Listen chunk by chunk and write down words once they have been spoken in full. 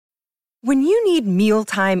When you need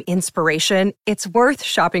mealtime inspiration, it's worth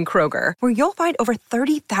shopping Kroger, where you'll find over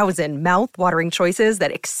 30,000 mouth-watering choices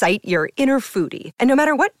that excite your inner foodie. And no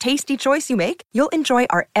matter what tasty choice you make, you'll enjoy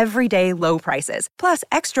our everyday low prices, plus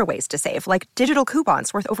extra ways to save, like digital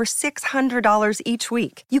coupons worth over $600 each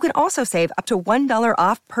week. You can also save up to $1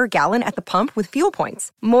 off per gallon at the pump with fuel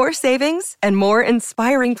points. More savings and more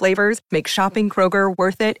inspiring flavors make shopping Kroger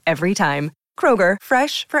worth it every time. Kroger,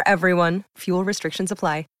 fresh for everyone. Fuel restrictions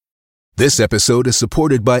apply. This episode is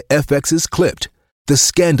supported by FX's Clipped, the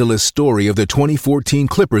scandalous story of the 2014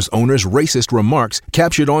 Clippers owner's racist remarks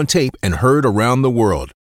captured on tape and heard around the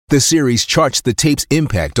world. The series charts the tape's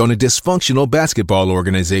impact on a dysfunctional basketball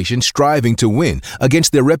organization striving to win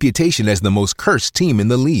against their reputation as the most cursed team in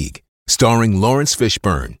the league. Starring Lawrence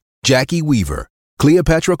Fishburne, Jackie Weaver,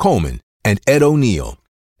 Cleopatra Coleman, and Ed O'Neill.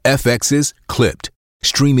 FX's Clipped,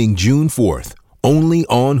 streaming June 4th, only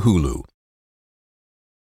on Hulu.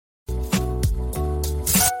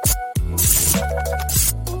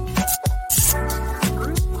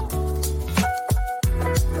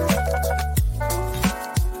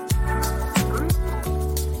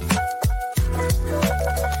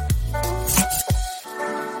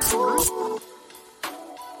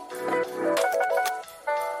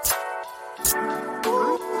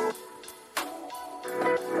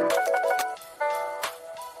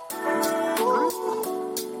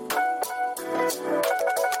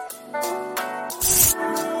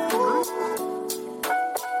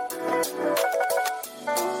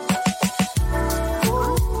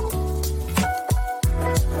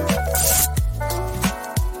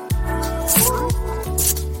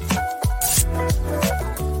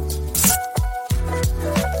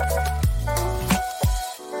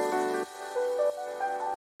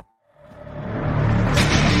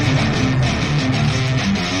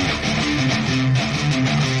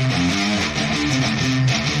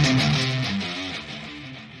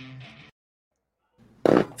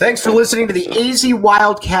 Thanks for listening to the AZ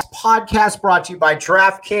Wildcats Podcast, brought to you by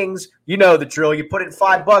DraftKings. You know the drill. You put in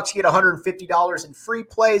 $5, you get $150 in free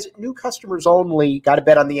plays. New customers only. Got to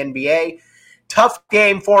bet on the NBA. Tough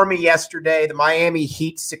game for me yesterday. The Miami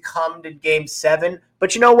Heat succumbed in Game 7.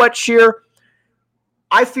 But you know what, Sheer?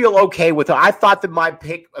 I feel okay with it. I thought that my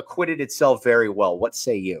pick acquitted itself very well. What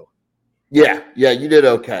say you? Yeah, you did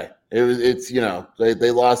okay. It's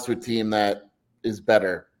they lost to a team that is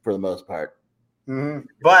better for the most part. Mm-hmm.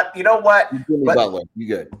 But you know what? Jimmy Butler, you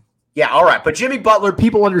good? Yeah, all right. But Jimmy Butler,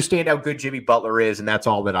 people understand how good Jimmy Butler is, and that's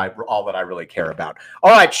all that I really care about. All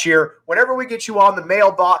right, Sheer. Whenever we get you on, the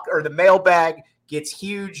mailbox or the mailbag gets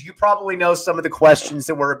huge. You probably know some of the questions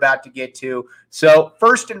that we're about to get to. So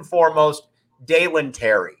first and foremost, Dalen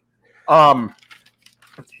Terry. Dalen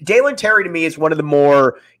Terry to me is one of the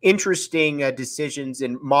more interesting decisions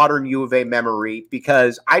in modern U of A memory,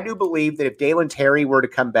 because I do believe that if Dalen Terry were to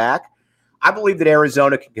come back, I believe that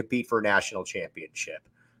Arizona can compete for a national championship.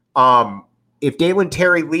 If Dalen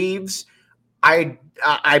Terry leaves, I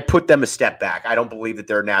put them a step back. I don't believe that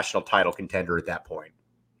they're a national title contender at that point.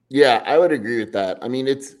 Yeah, I would agree with that. I mean,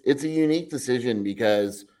 it's a unique decision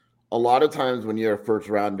because a lot of times when you're a first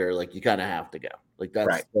rounder, like you kind of have to go. Like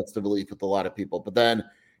that's the belief with a lot of people. But then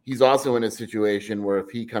he's also in a situation where if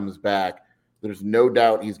he comes back, there's no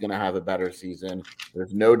doubt he's going to have a better season.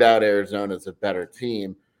 There's no doubt Arizona's a better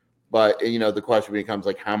team. But, the question becomes,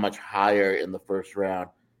 like, how much higher in the first round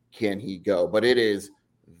can he go? But it is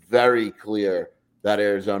very clear that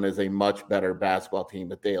Arizona is a much better basketball team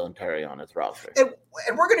with Dalen Terry on its roster. And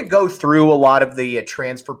we're going to go through a lot of the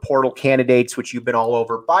transfer portal candidates, which you've been all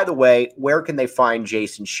over. By the way, where can they find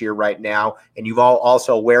Jason Scheer right now? And you've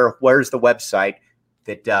also, where's the website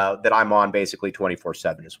that I'm on basically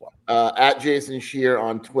 24/7 as well? At Jason Scheer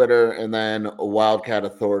on Twitter, and then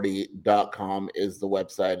wildcatauthority.com is the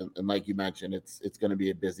website. And like you mentioned, it's going to be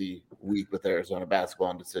a busy week with Arizona basketball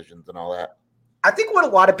and decisions and all that. I think what a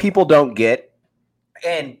lot of people don't get,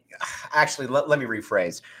 and actually let me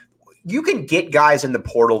rephrase, you can get guys in the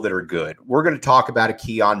portal that are good. We're going to talk about a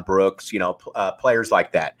Keon Brooks, players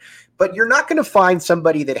like that. But you're not going to find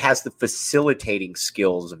somebody that has the facilitating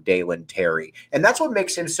skills of Dalen Terry. And that's what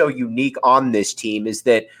makes him so unique on this team, is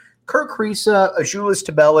that Kirk Kriisa, Azuolas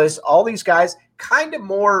Tubelis, all these guys, kind of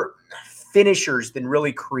more finishers than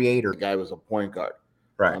really creators. The guy was a point guard.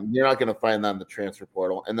 Right. You're not going to find that in the transfer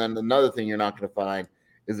portal. And then another thing you're not going to find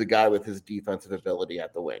is a guy with his defensive ability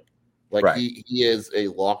at the wing. Like he is a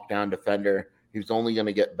lockdown defender. He's only going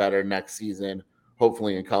to get better next season,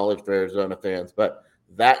 hopefully in college for Arizona fans. But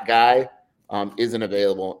that guy isn't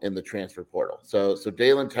available in the transfer portal. So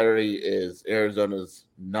Dalen Terry is Arizona's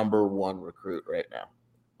number one recruit right now.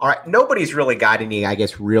 All right. Nobody's really got any, I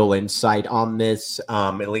guess, real insight on this,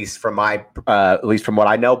 at least from what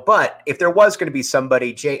I know. But if there was going to be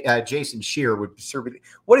somebody, Jason Scheer would serve.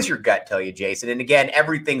 What does your gut tell you, Jason? And again,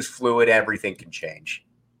 everything's fluid. Everything can change.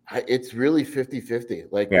 It's really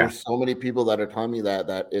 50-50. There's so many people that are telling me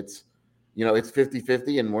that it's, it's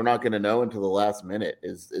 50-50 and we're not going to know until the last minute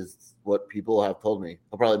is what people have told me.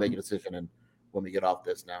 I'll probably make a decision when we get off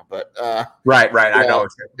this now. But right. I know.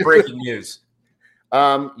 It's breaking news.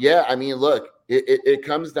 I mean, look, it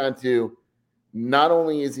comes down to not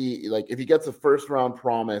only is he if he gets a first round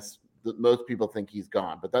promise, most people think he's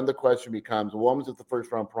gone. But then the question becomes, what was if the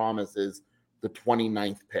first round promise is the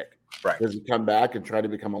 29th pick? Right. Does he come back and try to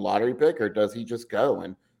become a lottery pick, or does he just go?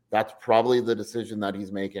 And that's probably the decision that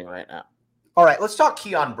he's making right now. All right, let's talk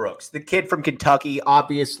Keon Brooks, the kid from Kentucky,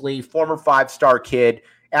 obviously former 5-star kid,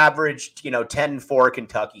 averaged 10-4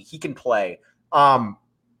 Kentucky. He can play.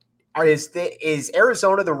 Is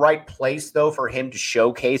Arizona the right place, though, for him to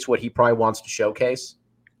showcase what he probably wants to showcase?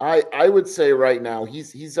 I would say right now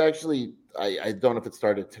he's actually I don't know if it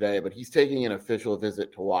started today, but he's taking an official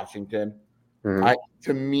visit to Washington. Mm-hmm.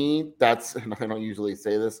 To me, that's, and I don't usually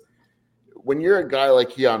say this, when you're a guy like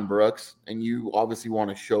Keon Brooks and you obviously want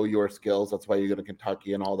to show your skills, that's why you go to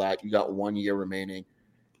Kentucky and all that. You got 1 year remaining.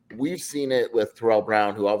 We've seen it with Terrell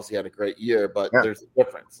Brown, who obviously had a great year, but there's a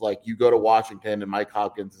difference. You go to Washington and Mike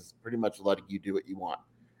Hopkins is pretty much letting you do what you want.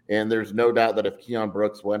 And there's no doubt that if Keon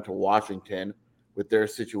Brooks went to Washington with their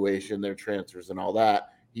situation, their transfers and all that,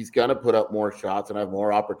 he's going to put up more shots and have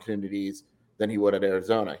more opportunities than he would at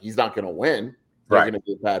Arizona. He's not going to win. They're going to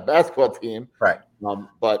be a bad basketball team. Right.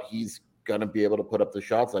 But he's going to be able to put up the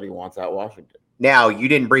shots that he wants at Washington. Now, you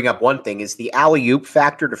didn't bring up one thing. Is the alley-oop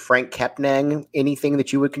factor to Frank Kepnang anything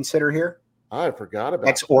that you would consider here? I forgot about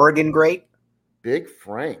ex-Oregon great. Big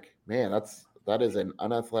Frank. Man, that is an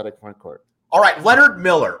unathletic front court. All right, Leonard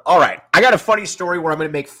Miller. All right, I got a funny story where I'm going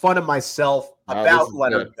to make fun of myself about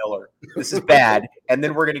Leonard Miller. This is bad, and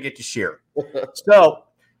then we're going to get to Scheer. So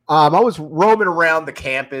I was roaming around the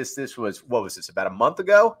campus. What was this, about a month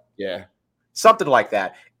ago? Yeah. Something like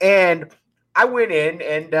that. And I went in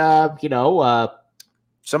and,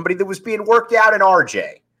 somebody that was being worked out in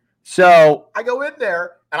RJ. So I go in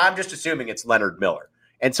there, and I'm just assuming it's Leonard Miller.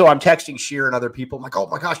 And so I'm texting Scheer and other people. I'm like, oh,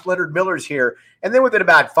 my gosh, Leonard Miller's here. And then within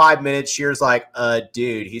about 5 minutes, Scheer's like,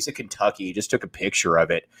 dude, he's a Kentucky. He just took a picture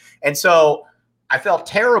of it. And so I felt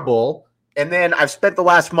terrible. And then I've spent the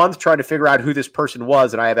last month trying to figure out who this person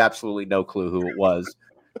was, and I have absolutely no clue who it was.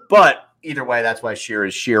 But either way, that's why Scheer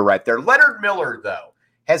is Scheer right there. Leonard Miller, though,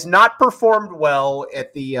 has not performed well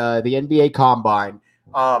at the NBA Combine.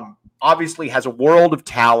 Obviously has a world of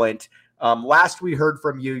talent. Last we heard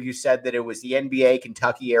from you, you said that it was the NBA,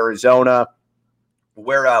 Kentucky, Arizona.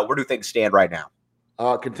 Where do things stand right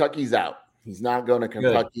now? Kentucky's out. He's not going to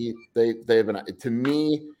Kentucky. They've been, to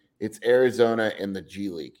me, it's Arizona and the G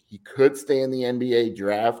League. He could stay in the NBA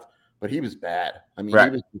draft, but he was bad. I mean,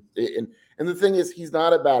 he was, and the thing is, he's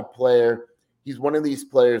not a bad player. He's one of these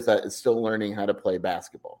players that is still learning how to play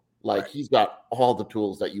basketball. He's got all the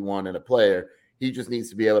tools that you want in a player. He just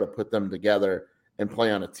needs to be able to put them together and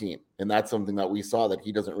play on a team. And that's something that we saw that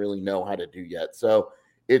he doesn't really know how to do yet. So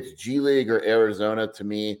it's G League or Arizona to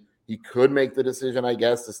me. He could make the decision, I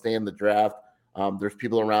guess, to stay in the draft. There's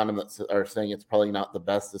people around him that are saying it's probably not the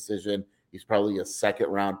best decision. He's probably a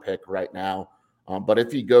second-round pick right now. But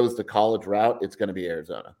if he goes the college route, it's going to be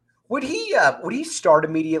Arizona. Would he start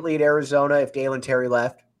immediately at Arizona if Dalen Terry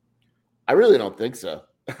left? I really don't think so.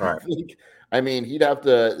 Right. I mean, he'd have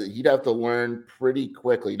to learn pretty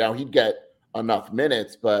quickly. Now he'd get enough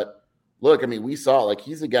minutes, but look, I mean, we saw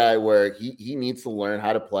he's a guy where he needs to learn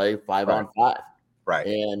how to play 5-on-5. Right.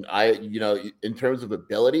 And in terms of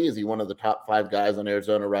ability, is he one of the top 5 guys on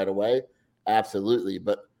Arizona right away? Absolutely.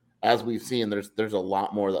 But as we've seen, there's a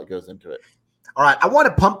lot more that goes into it. All right. I want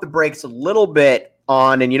to pump the brakes a little bit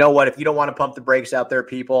on, and you know what? If you don't want to pump the brakes out there,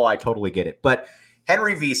 people, I totally get it. But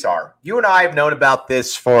Henry Visar, you and I have known about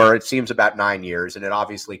this for, it seems, about 9 years, and it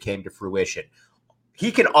obviously came to fruition.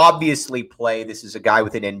 He can obviously play. This is a guy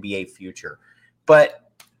with an NBA future.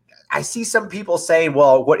 But I see some people saying,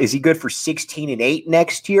 well, what is he good for 16-8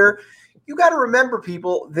 next year? You got to remember,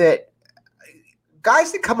 people, that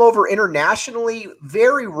guys that come over internationally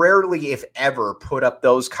very rarely, if ever, put up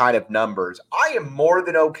those kind of numbers. I am more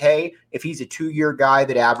than okay if he's a 2-year guy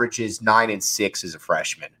that averages 9-6 as a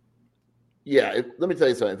freshman. Yeah, let me tell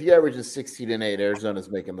you something. If he averages 16-8, Arizona's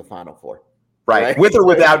making the Final Four. Right, with or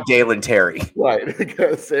without Dalen Terry. Right,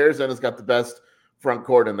 because Arizona's got the best front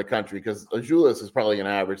court in the country, because Azuolas is probably going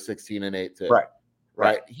to average 16-8 too.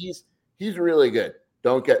 Right. He's really good.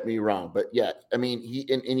 Don't get me wrong. But yeah, I mean,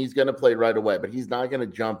 he's going to play right away, but he's not going to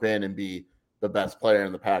jump in and be the best player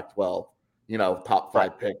in the Pac-12, top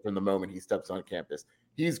 5 pick from the moment he steps on campus.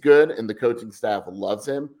 He's good, and the coaching staff loves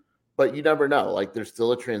him, but you never know. Like, there's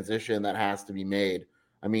still a transition that has to be made.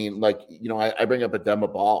 I mean, I bring up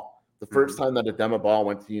Adema Ball. The first time that Adema Ball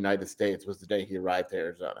went to the United States was the day he arrived to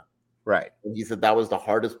Arizona. Right. And he said that was the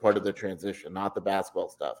hardest part of the transition, not the basketball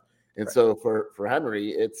stuff. And so for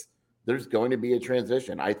Henry, there's going to be a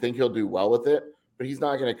transition. I think he'll do well with it, but he's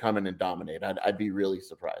not going to come in and dominate. I'd be really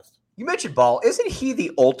surprised. You mentioned Ball. Isn't he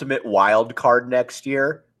the ultimate wild card next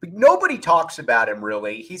year? Nobody talks about him,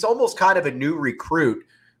 really. He's almost kind of a new recruit,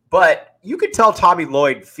 but you could tell Tommy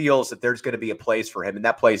Lloyd feels that there's going to be a place for him, and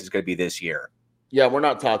that place is going to be this year. Yeah, we're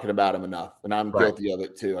not talking about him enough, and I'm guilty of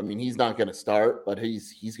it too. I mean, he's not going to start, but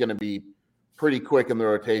he's going to be pretty quick in the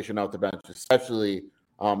rotation out the bench, especially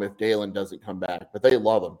if Dalen doesn't come back. But they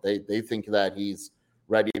love him. They think that he's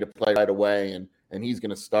ready to play right away, and he's going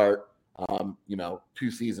to start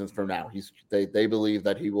 2 seasons from now. They believe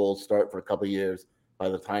that he will start for a couple of years by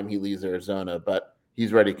the time he leaves Arizona, but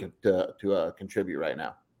he's ready to contribute right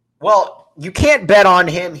now. Well, you can't bet on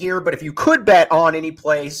him here, but if you could bet on any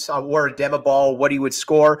place where Adema Ball, what he would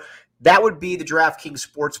score, that would be the DraftKings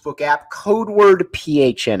Sportsbook app, code word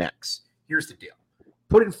PHNX. Here's the deal.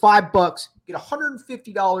 Put in $5, get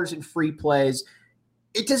 $150 in free plays.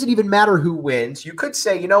 It doesn't even matter who wins. You could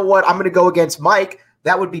say, you know what, I'm going to go against Mike.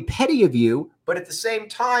 That would be petty of you, but at the same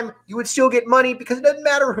time, you would still get money because it doesn't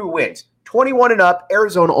matter who wins. 21 and up,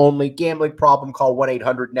 Arizona only. Gambling problem, call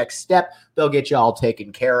 1-800-NEXT-STEP. They'll get you all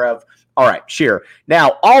taken care of. All right, Sheer.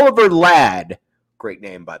 Now, Oliver Ladd, great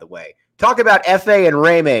name, by the way. Talk about F.A. and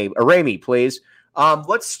Ramey, please.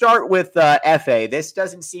 Let's start with F.A. This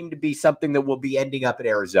doesn't seem to be something that will be ending up at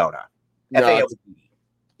Arizona. No,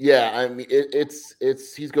 yeah, I mean,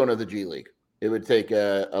 he's going to the G League. It would take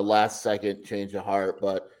a last-second change of heart,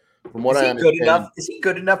 but from what I understand, is he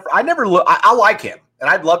good enough? I like him, and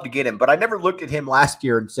I'd love to get him, but I never looked at him last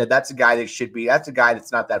year and said that's a guy that should be. That's a guy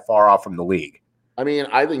that's not that far off from the league. I mean,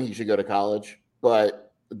 I think he should go to college,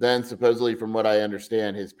 but then supposedly, from what I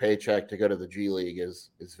understand, his paycheck to go to the G League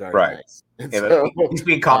is very nice. So, he's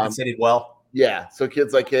being compensated well. Yeah, so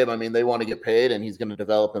kids like him, I mean, they want to get paid, and he's going to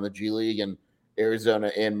develop in the G League, and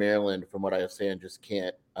Arizona and Maryland, from what I understand, just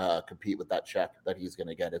can't compete with that check that he's going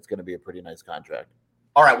to get. It's going to be a pretty nice contract.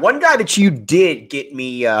 All right, one guy that you did get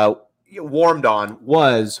me warmed on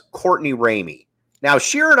was Courtney Ramey. Now,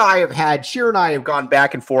 Sheer and I have gone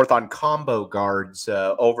back and forth on combo guards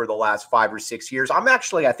over the last 5 or 6 years. I'm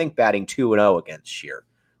actually, I think, batting 2-0 against Sheer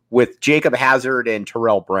with Jacob Hazard and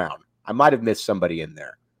Terrell Brown. I might have missed somebody in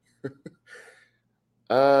there.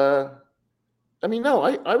 I mean, no,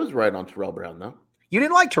 I was right on Terrell Brown, though. You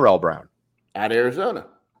didn't like Terrell Brown? At Arizona.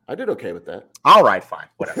 I did okay with that. All right, fine.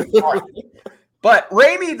 Whatever. All right. But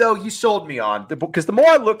Ramey, though, you sold me on. Because the more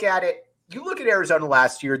I look at it, you look at Arizona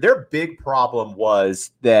last year, their big problem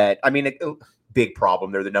was that, I mean, big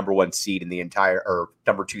problem. They're the number 1 seed in the entire, or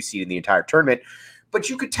number 2 seed in the entire tournament. But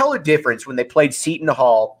you could tell a difference when they played Seton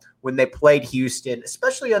Hall, when they played Houston,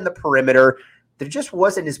 especially on the perimeter. There just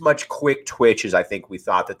wasn't as much quick twitch as I think we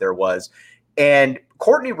thought that there was. And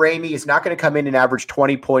Courtney Ramey is not going to come in and average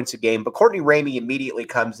 20 points a game, but Courtney Ramey immediately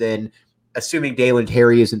comes in, assuming Dalen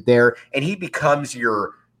Terry isn't there, and he becomes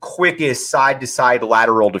your quickest side-to-side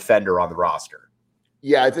lateral defender on the roster.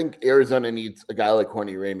 Yeah, I think Arizona needs a guy like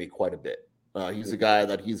Courtney Ramey quite a bit. He's a guy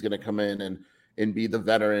that he's going to come in and be the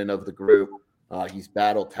veteran of the group. He's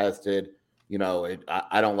battle-tested. You know,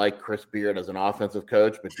 I don't like Chris Beard as an offensive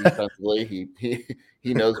coach, but defensively,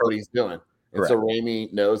 he knows what he's doing. And so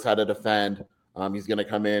Ramey knows how to defend. He's going to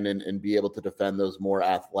come in and be able to defend those more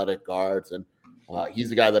athletic guards. And he's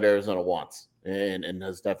the guy that Arizona wants and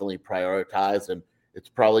has definitely prioritized. And it's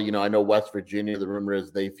probably, I know West Virginia, the rumor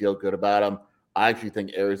is they feel good about him. I actually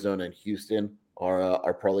think Arizona and Houston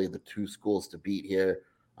are probably the 2 schools to beat here.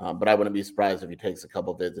 But I wouldn't be surprised if he takes a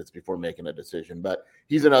couple visits before making a decision. But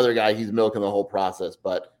he's another guy. He's milking the whole process.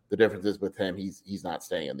 But the difference is with him, he's not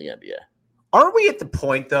staying in the NBA. Aren't we at the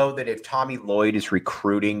point, though, that if Tommy Lloyd is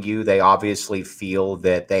recruiting you, they obviously feel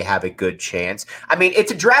that they have a good chance? I mean,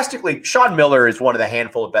 Sean Miller is one of the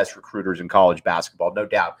handful of best recruiters in college basketball, no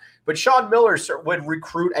doubt. But Sean Miller would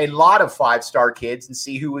recruit a lot of 5-star kids and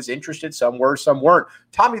see who was interested. Some were, some weren't.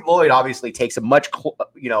 Tommy Lloyd obviously takes a much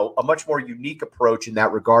more unique approach in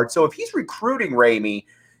that regard. So if he's recruiting Ramey,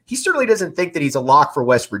 he certainly doesn't think that he's a lock for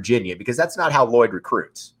West Virginia because that's not how Lloyd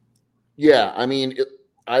recruits. Yeah, I mean,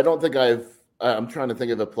 I don't think I'm trying to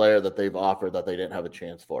think of a player that they've offered that they didn't have a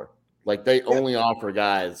chance for. Like, they only offer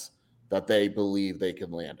guys that they believe they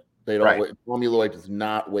can land. They don't. Tommy Lloyd does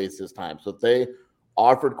not waste his time. So if they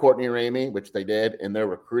offered Courtney Ramey, which they did, and they're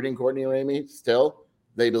recruiting Courtney Ramey, still,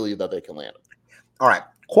 they believe that they can land him. All right.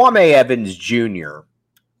 Kwame Evans Jr.,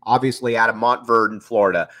 obviously out of Montverde,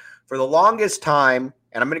 Florida. For the longest time,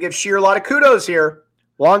 and I'm going to give Sheer a lot of kudos here,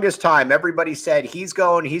 longest time, everybody said he's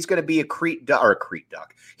going to be a Crete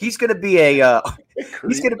duck. He's going to be a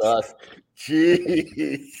he's going to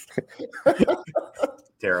Jeez.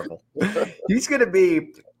 Terrible. He's going to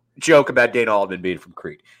be joke about Dana Altman being from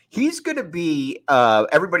Crete. He's going to be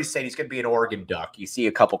everybody's saying he's going to be an Oregon Duck. You see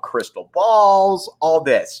a couple crystal balls, all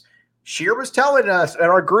this. Sheer was telling us in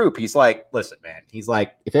our group, he's like, listen, man, he's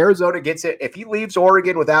like, if Arizona gets it, if he leaves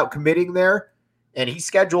Oregon without committing there and he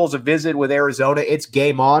schedules a visit with Arizona, it's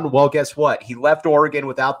game on. Well, guess what? He left Oregon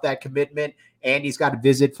without that commitment and he's got a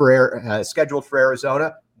visit for scheduled for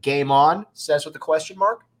Arizona. Game on, says with the question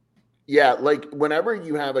mark. Yeah, like whenever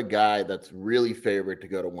you have a guy that's really favored to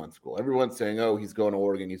go to one school, everyone's saying, oh, he's going to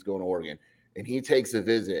Oregon, and he takes a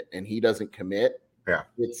visit and he doesn't commit. Yeah,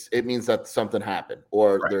 it means that something happened,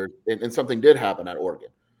 or right. and something did happen at Oregon.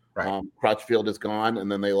 Right. Crutchfield is gone,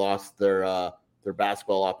 and then they lost their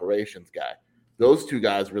basketball operations guy. Those two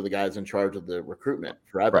guys were the guys in charge of the recruitment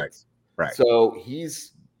for Evans. Right. So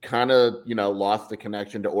he's kind of lost the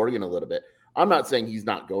connection to Oregon a little bit. I'm not saying he's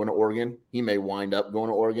not going to Oregon. He may wind up going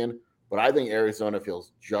to Oregon, but I think Arizona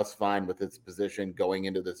feels just fine with its position going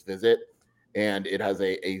into this visit, and it has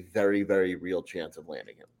a very, very real chance of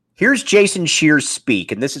landing him. Here's Jason Shear's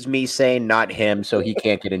speak, and this is me saying not him, so he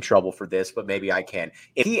can't get in trouble for this, but maybe I can.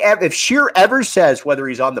 If Shear ever says, whether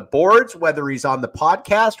he's on the boards, whether he's on the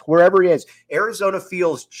podcast, wherever he is, Arizona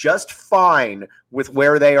feels just fine with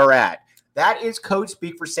where they are at. That is code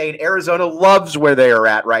speak for saying Arizona loves where they are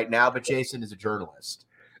at right now, but Jason is a journalist.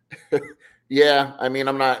 Yeah, I mean,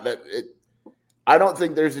 I don't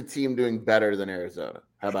think there's a team doing better than Arizona.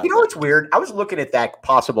 How about that? What's weird? I was looking at that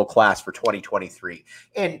possible class for 2023,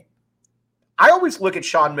 and I always look at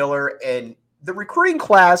Sean Miller and the recruiting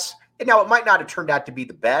class, and now it might not have turned out to be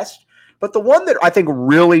the best, but the one that I think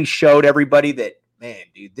really showed everybody that, man,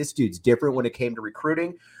 dude, this dude's different when it came to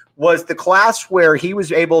recruiting was the class where he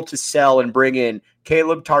was able to sell and bring in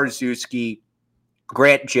Caleb Tarczewski,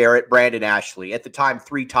 Grant Jarrett, Brandon Ashley, at the time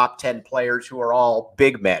 3 top 10 players who are all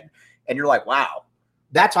big men. And you're like, wow.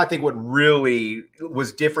 That's, I think, what really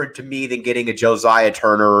was different to me than getting a Josiah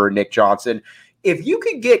Turner or Nick Johnson. If you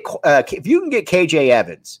can get KJ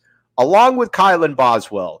Evans, along with Kylan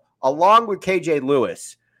Boswell, along with KJ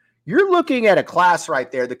Lewis, you're looking at a class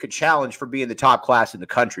right there that could challenge for being the top class in the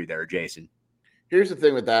country there, Jason. Here's the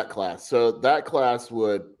thing with that class. So that class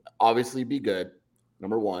would obviously be good,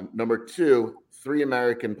 number one. Number two, 3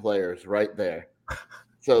 American players right there.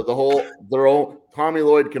 So Tommy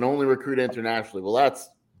Lloyd can only recruit internationally. Well,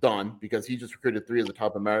 that's done because he just recruited 3 of the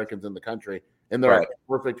top Americans in the country, and they're a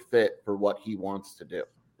perfect fit for what he wants to do.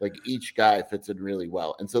 Like each guy fits in really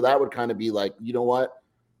well. And so that would kind of be like, you know what?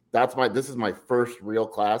 This is my first real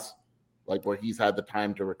class, like where he's had the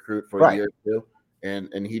time to recruit for a year or two.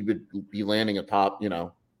 And he would be landing a top,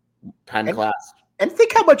 10 class. And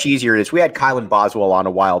think how much easier it is. We had Kylan Boswell on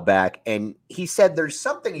a while back, and he said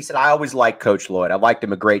I always liked Coach Lloyd. I liked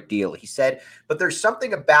him a great deal. He said, but there's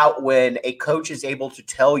something about when a coach is able to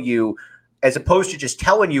tell you, as opposed to just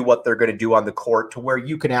telling you what they're going to do on the court, to where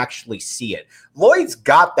you can actually see it. Lloyd's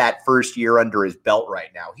got that first year under his belt right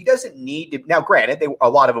now. He doesn't need to – now, granted, a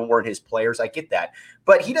lot of them weren't his players. I get that.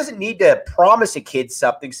 But he doesn't need to promise a kid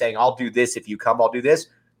something saying, I'll do this if you come, I'll do this.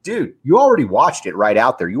 Dude, you already watched it right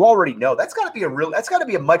out there. You already know. That's got to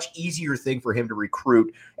be a much easier thing for him to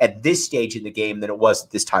recruit at this stage in the game than it was at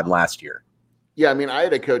this time last year. Yeah, I mean, I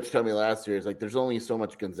had a coach tell me last year, it's like there's only so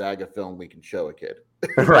much Gonzaga film we can show a kid.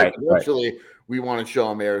 Right. Eventually, we want to show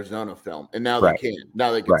them Arizona film. And now they can. Now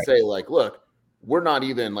they can say, like, look, we're not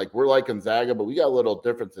even like we're like Gonzaga, but we got little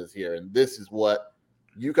differences here. And this is what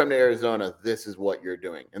you come to Arizona, this is what you're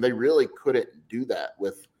doing. And they really couldn't do that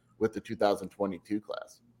with the 2022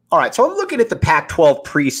 class. All right, so I'm looking at the Pac-12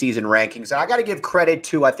 preseason rankings, and I got to give credit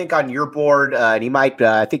to, I think on your board, and he might,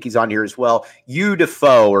 I think he's on here as well,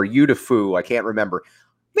 Udefu, I can't remember,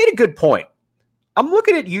 made a good point. I'm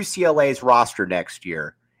looking at UCLA's roster next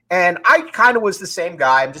year, and I kind of was the same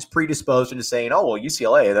guy. I'm just predisposed into saying, oh, well,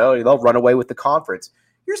 UCLA, they'll run away with the conference.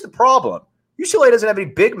 Here's the problem. UCLA doesn't have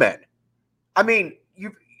any big men. I mean,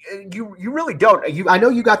 you really don't. I know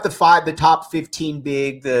you got the top 15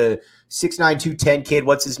 big, the 6'9", 210 kid.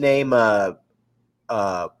 What's his name? I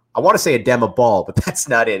want to say Adema Ball, but that's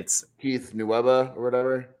not it. It's Keith Nueva or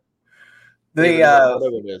whatever. Whatever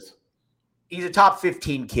it is. He's a top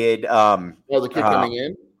 15 kid. The kid coming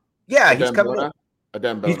in? Yeah, he's coming in.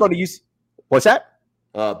 Adem Bona. He's going to use – what's that?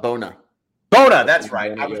 Bona. Bona, that's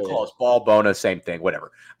right. I was close. Ball, Bona, same thing,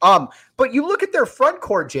 whatever. But you look at their front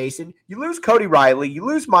court, Jason. You lose Cody Riley. You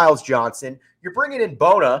lose Miles Johnson. You're bringing in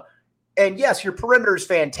Bona. And yes, your perimeter is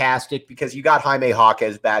fantastic because you got Jaime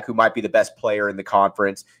Jaquez back, who might be the best player in the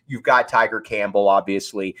conference. You've got Tiger Campbell,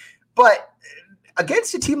 obviously. But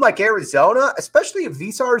against a team like Arizona, especially if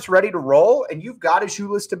Visar is ready to roll, and you've got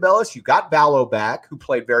Azuolas Tubelis, you've got Ballo back, who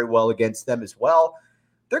played very well against them as well,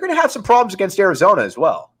 they're going to have some problems against Arizona as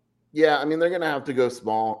well. Yeah, I mean, they're going to have to go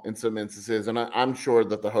small in some instances, and I'm sure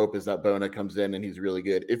that the hope is that Bona comes in and he's really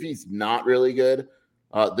good. If he's not really good,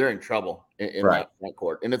 they're in trouble in that front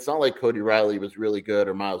court. And it's not like Cody Riley was really good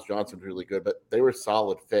or Miles Johnson was really good, but they were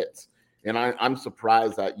solid fits. And I'm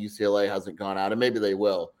surprised that UCLA hasn't gone out, and maybe they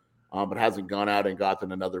will, but hasn't gone out and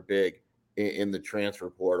gotten another big in the transfer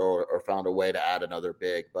portal or found a way to add another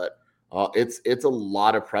big. But it's a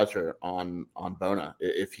lot of pressure on Bona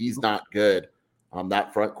if he's not good on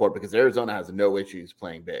that front court, because Arizona has no issues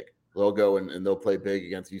playing big. They'll go and they'll play big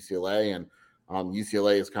against UCLA, and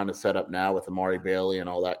UCLA is kind of set up now with Amari Bailey and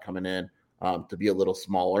all that coming in to be a little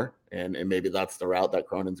smaller, and maybe that's the route that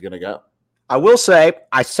Cronin's going to go. I will say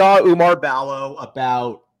I saw Umar Ballo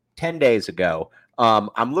about 10 days ago.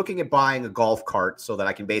 I'm looking at buying a golf cart so that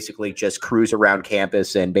I can basically just cruise around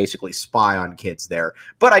campus and basically spy on kids there.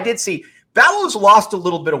 But I did see Ballo's lost a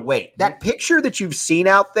little bit of weight. That picture that you've seen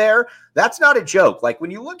out there, that's not a joke. Like when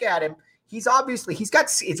you look at him,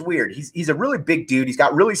 it's weird. He's a really big dude. He's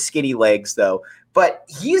got really skinny legs though, but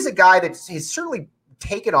he's a guy that has certainly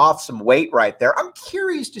taken off some weight right there. I'm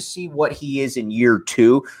curious to see what he is in year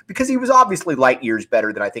 2, because he was obviously light years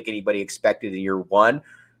better than I think anybody expected in year 1.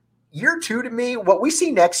 Year 2, to me, what we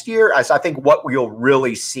see next year is I think what we'll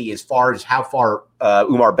really see as far as how far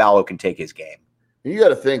Umar Ballo can take his game. You got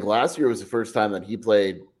to think last year was the first time that he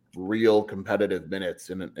played real competitive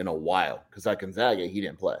minutes in a while, because at Gonzaga, he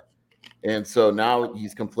didn't play. And so now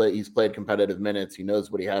he's played competitive minutes. He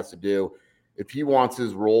knows what he has to do. If he wants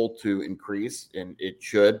his role to increase, and it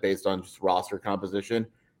should based on just roster composition,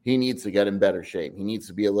 he needs to get in better shape. He needs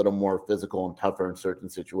to be a little more physical and tougher in certain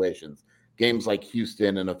situations. Games like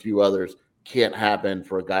Houston and a few others can't happen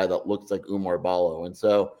for a guy that looks like Umar Ballo. And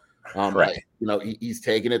so, he's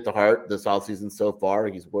taken it to heart this offseason so far.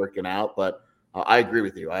 He's working out, but I agree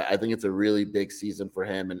with you. I think it's a really big season for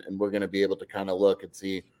him, and we're going to be able to kind of look and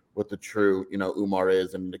see what the true, Umar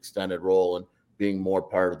is in an extended role and being more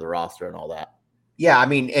part of the roster and all that. Yeah, I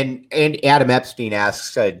mean, and Adam Epstein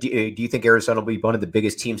asks, do you think Arizona will be one of the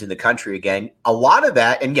biggest teams in the country again? A lot of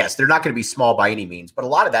that, and yes, they're not going to be small by any means, but a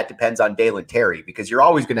lot of that depends on Dalen Terry, because you're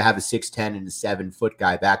always going to have a 6'10" and a 7-foot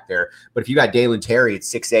guy back there. But if you got Dalen Terry at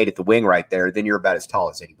 6'8" at the wing right there, then you're about as tall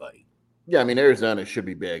as anybody. Yeah, I mean, Arizona should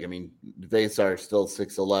be big. I mean, Vesar is still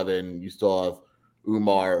 6'11". You still have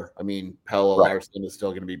Umar. I mean, Pelle Larsson is still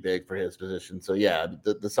going to be big for his position. So, yeah,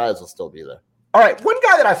 the size will still be there. All right, one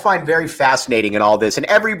guy that I find very fascinating in all this, and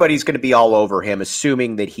everybody's going to be all over him,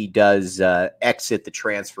 assuming that he does exit the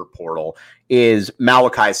transfer portal, is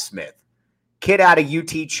Malachi Smith. Kid out of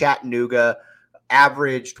UT Chattanooga,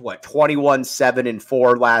 averaged, 21, 7, and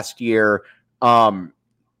 4 last year.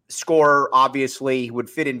 Scorer, obviously, he would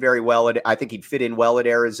fit in very well. I think he'd fit in well at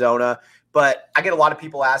Arizona. But I get a lot of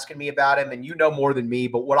people asking me about him, and you know more than me.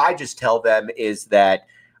 But what I just tell them is that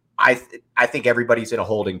I think everybody's in a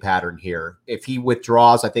holding pattern here. If he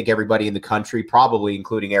withdraws, I think everybody in the country, probably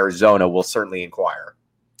including Arizona, will certainly inquire.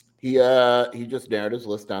 He just narrowed his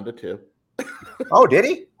list down to 2. Oh, did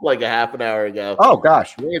he? Like a half an hour ago. Oh,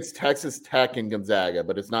 gosh. I think it's Texas Tech and Gonzaga,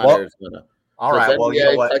 but it's not Arizona. All right. Well, you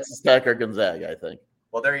know what? Texas Tech or Gonzaga, I think.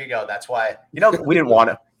 Well, there you go. That's why, we didn't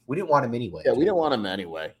want him. We didn't want him anyway. Yeah, we didn't want him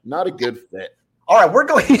anyway. Not a good fit. All right, we're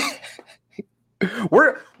going.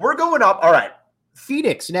 we're going up. All right,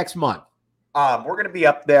 Phoenix next month. We're going to be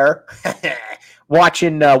up there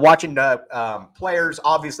watching players,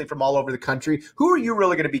 obviously from all over the country. Who are you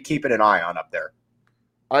really going to be keeping an eye on up there?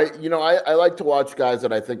 I like to watch guys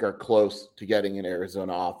that I think are close to getting an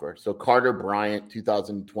Arizona offer. So Carter Bryant,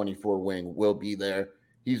 2024 wing, will be there.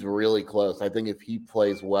 He's really close. I think if he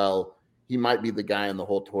plays well, he might be the guy in the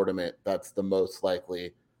whole tournament that's the most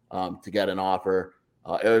likely to get an offer.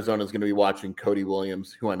 Arizona is going to be watching Cody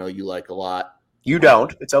Williams, who I know you like a lot. You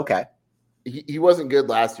don't. It's okay. He wasn't good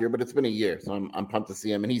last year, but it's been a year, so I'm pumped to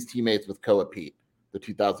see him. And he's teammates with Koa Pete, the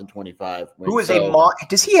 2025 wing. Who is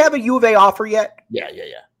does he have a U of A offer yet? Yeah.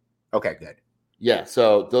 Okay, good. Yeah,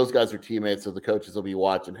 so those guys are teammates, so the coaches will be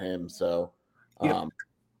watching him. So,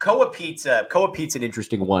 Koa Pete's an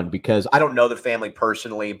interesting one because I don't know the family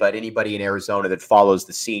personally, but anybody in Arizona that follows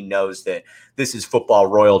the scene knows that this is football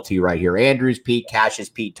royalty right here. Andrews Pete, Cassius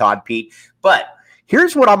Pete, Todd Pete. But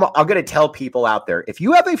here's what I'm going to tell people out there. If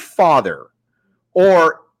you have a father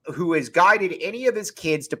or who has guided any of his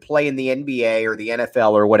kids to play in the NBA or the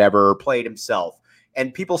NFL or whatever, or played himself.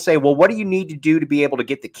 And people say, well, what do you need to do to be able to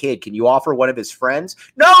get the kid? Can you offer one of his friends?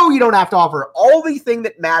 No, you don't have to offer. All the thing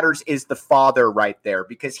that matters is the father right there,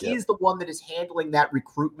 because he's the one that is handling that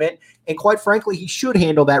recruitment. And quite frankly, he should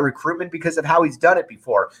handle that recruitment because of how he's done it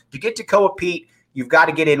before. To get to Koa Pete, you've got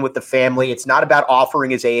to get in with the family. It's not about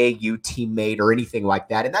offering his AAU teammate or anything like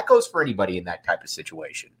that. And that goes for anybody in that type of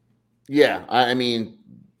situation. Yeah, I mean,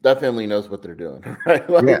 that family knows what they're doing, right?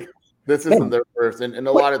 Like, this isn't their first. And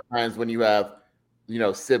a lot of times when you have,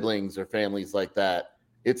 siblings or families like that,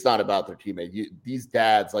 it's not about their teammate. These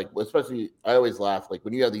dads, like, especially, I always laugh, like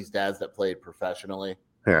when you have these dads that played professionally,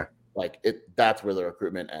 like that's where the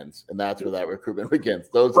recruitment ends, and that's where that recruitment begins.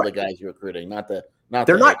 Those are the guys you're recruiting,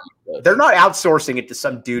 they're not outsourcing it to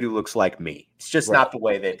some dude who looks like me. It's just not the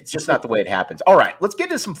way it happens. All right, let's get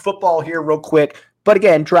into some football here real quick. But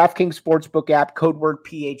again, DraftKings Sportsbook app, code word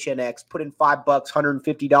PHNX, put in $5,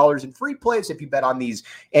 $150 in free plays if you bet on these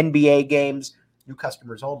NBA games. New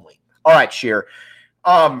customers only. All right, Sheer.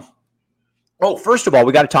 First of all,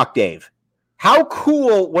 we got to talk Dave. How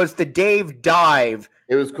cool was the Dave dive?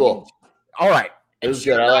 It was cool. All right. It was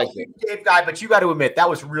good. I like it. Dave guy, but you got to admit, that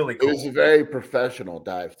was really cool. It was a very professional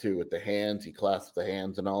dive, too, with the hands. He clasped the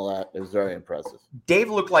hands and all that. It was very impressive. Dave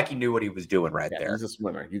looked like he knew what he was doing there. He's a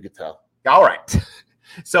swimmer. You could tell. All right.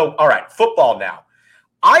 So, all right, football now.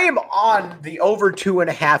 I am on the over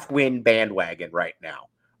 2.5 win bandwagon right now.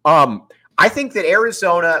 I think that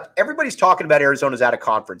Arizona, everybody's talking about Arizona's out of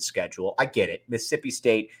conference schedule. I get it. Mississippi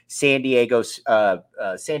State, San Diego State,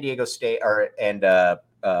 and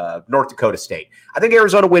North Dakota State. I think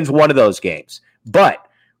Arizona wins one of those games. But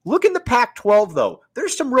look in the Pac-12, though.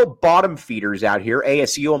 There's some real bottom feeders out here.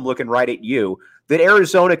 ASU, I'm looking right at you, that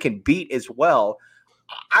Arizona can beat as well.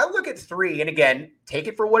 I look at 3, and again, take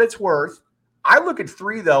it for what it's worth. I look at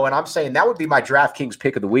 3, though, and I'm saying that would be my DraftKings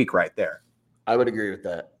pick of the week right there. I would agree with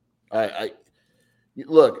that.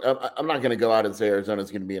 Look, I'm not going to go out and say Arizona's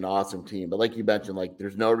going to be an awesome team, but like you mentioned, like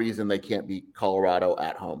there's no reason they can't beat Colorado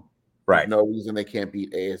at home. Right. There's no reason they can't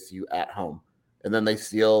beat ASU at home. And then they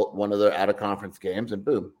steal one of their out-of-conference games, and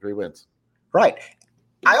boom, 3 wins. Right.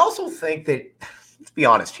 I also think that, let's be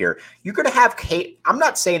honest here, you're going to have I'm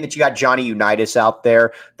not saying that you got Johnny Unitas out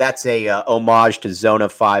there. That's a homage to Zona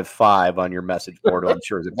 5-5 on your message board. I'm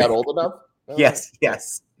sure. Is that old enough? Yes.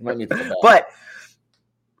 But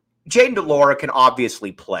Jaden DeLora can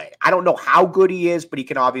obviously play. I don't know how good he is, but he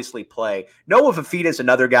can obviously play. Noah Fafita is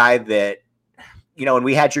another guy that, and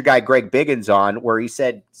we had your guy Greg Biggins on where he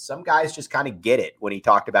said some guys just kind of get it when he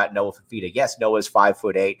talked about Noah Fafita. Yes, Noah's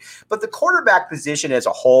 5'8", but the quarterback position as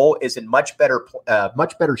a whole is in much better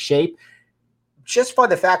shape. Just by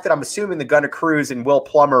the fact that I'm assuming the Gunnar Cruz and Will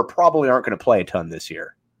Plummer probably aren't going to play a ton this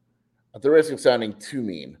year. At the risk of sounding too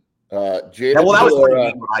mean, that was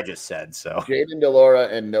what I just said. So Jaden DeLora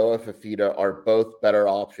and Noah Fafita are both better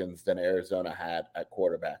options than Arizona had at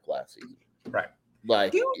quarterback last season. Right.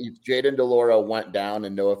 Like if Jaden DeLora went down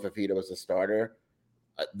and Noah Fafita was a starter,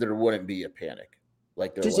 there wouldn't be a panic.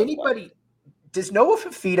 Like does Noah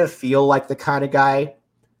Fafita feel like the kind of guy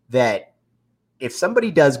that if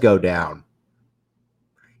somebody does go down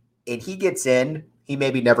and he gets in, he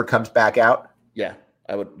maybe never comes back out? Yeah.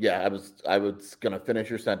 I was going to finish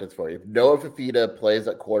your sentence for you. If Noah Fafita plays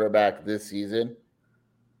at quarterback this season,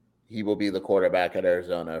 he will be the quarterback at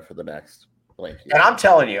Arizona for the next blank year. And I'm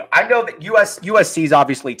telling you, I know that USC's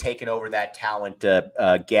obviously taken over that talent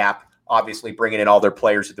gap, obviously bringing in all their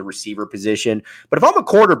players at the receiver position. But if I'm a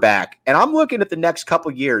quarterback and I'm looking at the next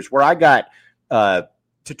couple of years where I got Tatora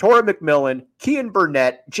McMillan, Kean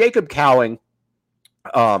Burnett, Jacob Cowing,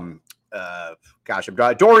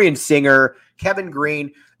 Dorian Singer, Kevin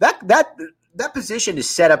Green, that position is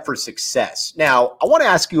set up for success. Now, I want to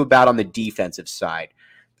ask you about on the defensive side.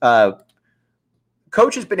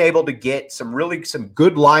 Coach has been able to get some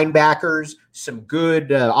good linebackers, some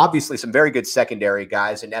good, obviously some very good secondary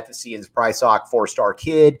guys, and Ephesus Prysock, 4-star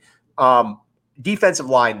kid. Defensive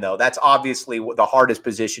line, though, that's obviously the hardest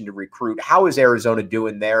position to recruit. How is Arizona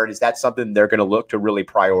doing there? And is that something they're going to look to really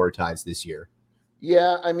prioritize this year?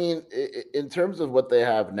 Yeah, I mean, in terms of what they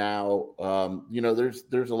have now,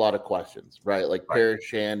 there's a lot of questions, right? Like Parrish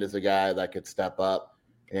Shand is a guy that could step up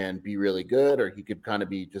and be really good, or he could kind of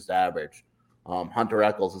be just average. Hunter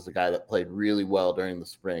Eccles is a guy that played really well during the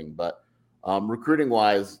spring, but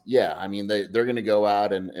recruiting-wise, yeah, I mean, they're going to go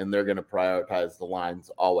out and they're going to prioritize the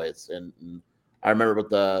lines always. And I remember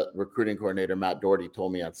what the recruiting coordinator, Matt Doherty,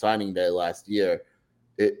 told me on signing day last year.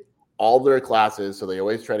 All their classes, so they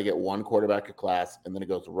always try to get one quarterback a class, and then it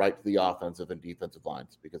goes right to the offensive and defensive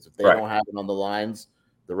lines. Because if they don't have it on the lines,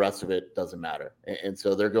 The rest of it doesn't matter. And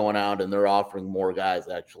so they're going out and they're offering more guys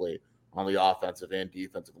actually on the offensive and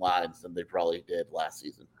defensive lines than they probably did last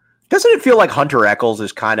season. Doesn't it feel like Hunter Echols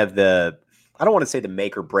is kind of I don't want to say the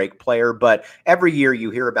make or break player, but every year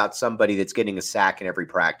you hear about somebody that's getting a sack in every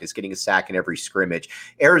practice, getting a sack in every scrimmage.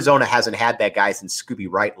 Arizona hasn't had that guy since Scooby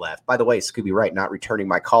Wright left. By the way, Scooby Wright not returning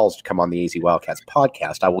my calls to come on the AZ Wildcats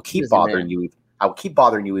podcast. I will keep bothering you. I will keep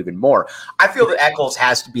bothering you even more. I feel that Echols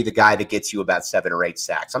has to be the guy that gets you about 7 or 8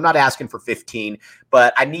 sacks. I'm not asking for 15,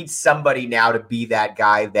 but I need somebody now to be that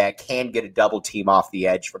guy that can get a double team off the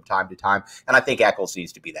edge from time to time. And I think Echols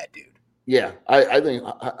needs to be that dude. Yeah, I think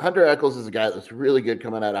Hunter Echols is a guy that's really good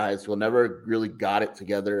coming out of high school. Never really got it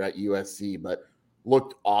together at USC, but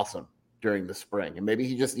looked awesome during the spring. And maybe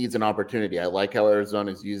he just needs an opportunity. I like how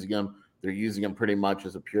Arizona's using him. They're using him pretty much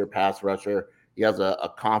as a pure pass rusher. He has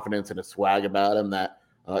a confidence and a swag about him that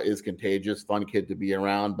is contagious, fun kid to be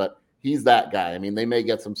around. But he's that guy. I mean, they may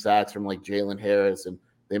get some sacks from like Jalen Harris, and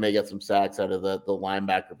they may get some sacks out of the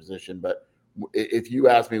linebacker position, but if you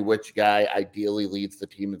ask me which guy ideally leads the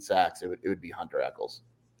team in sacks, it would be Hunter Echols.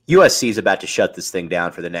 USC is about to shut this thing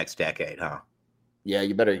down for the next decade, huh? Yeah,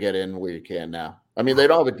 you better get in where you can now. I mean, they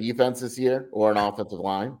don't have a defense this year or an offensive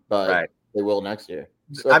line, but they will next year.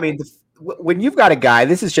 So, I mean, when you've got a guy,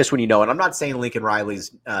 this is just when you know, and I'm not saying Lincoln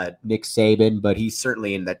Riley's Nick Saban, but he's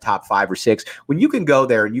certainly in the top 5 or 6. When you can go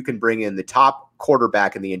there and you can bring in the top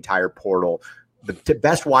quarterback in the entire portal, the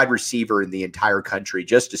best wide receiver in the entire country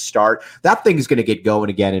just to start, that thing is going to get going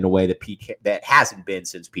again in a way that hasn't been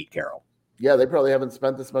since Pete Carroll. Yeah, they probably haven't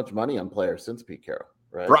spent this much money on players since Pete Carroll,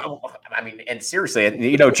 right? I mean, and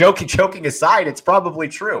seriously, joking aside, it's probably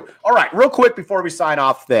true. All right, real quick before we sign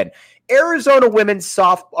off then. Arizona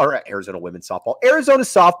softball,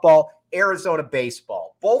 Arizona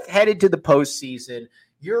baseball, both headed to the postseason.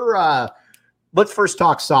 Let's first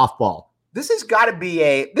talk softball. This is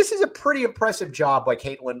a pretty impressive job by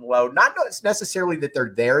Caitlin Lowe. Not necessarily that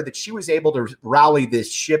they're there, that she was able to rally this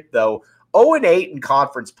ship, though. 0-8 in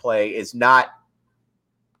conference play is not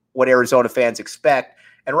what Arizona fans expect.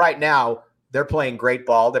 And right now, they're playing great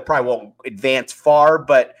ball. They probably won't advance far,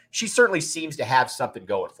 but she certainly seems to have something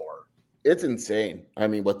going for her. It's insane. I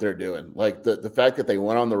mean, what they're doing. Like the fact that they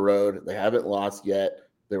went on the road, they haven't lost yet.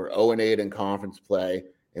 They were 0-8 in conference play.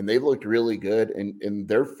 And they've looked really good. And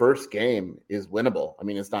their first game is winnable. I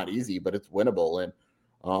mean, it's not easy, but it's winnable. And,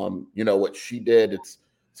 what she did,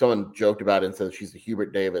 someone joked about it and said she's the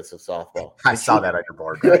Hubert Davis of softball. I saw that on your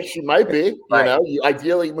board. Right? She might be. Right.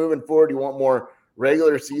 Ideally moving forward, you want more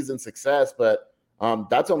regular season success. But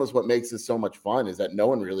that's almost what makes this so much fun, is that no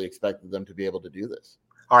one really expected them to be able to do this.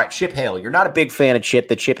 All right, Chip Hale. You're not a big fan of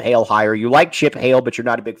the Chip Hale hire. You like Chip Hale, but you're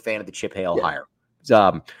not a big fan of the Chip Hale hire.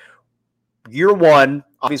 Year one,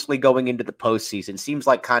 obviously going into the postseason, seems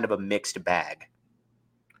like kind of a mixed bag.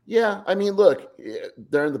 Yeah, I mean, look,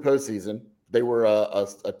 they're in the postseason. They were a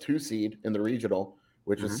 2 seed in the regional,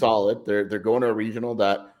 which is solid. They're going to a regional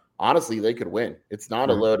that, honestly, they could win. It's not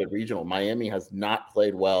a loaded regional. Miami has not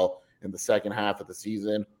played well in the second half of the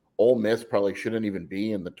season. Ole Miss probably shouldn't even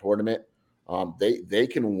be in the tournament. They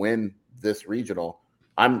can win this regional.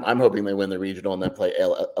 I'm hoping they win the regional and then play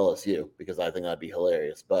LSU, because I think that'd be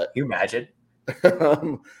hilarious. But you imagine?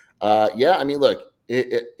 Yeah, I mean, look,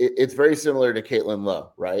 it's very similar to Caitlin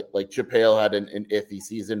Lowe, right? Like Chip Hale had an iffy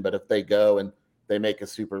season, but if they go and they make a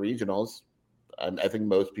super regionals, I think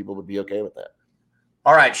most people would be okay with that.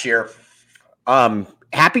 All right, Sheer.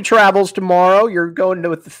 Happy travels tomorrow. You're going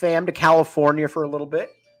with the fam to California for a little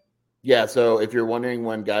bit. Yeah, so if you're wondering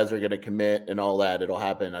when guys are going to commit and all that, it'll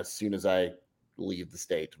happen as soon as I leave the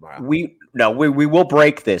state tomorrow. We will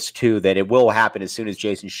break this too, that it will happen as soon as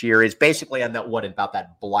Jason Shear is basically on about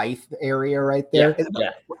that Blythe area right there. Yeah.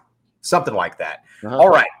 Something like that. All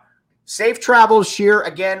right. Safe travels, Shear.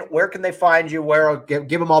 Again, where can they find you?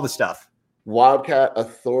 Give them all the stuff.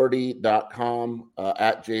 WildcatAuthority.com,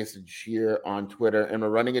 at Jason Shear on Twitter. And we're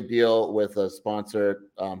running a deal with a sponsor,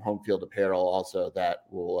 Home Field Apparel, also, that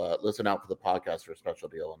will listen out for the podcast for a special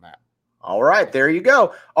deal on that. All right, there you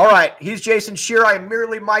go. All right, he's Jason Shear. I am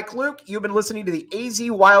merely Mike Luke. You've been listening to the AZ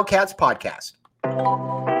Wildcats Podcast.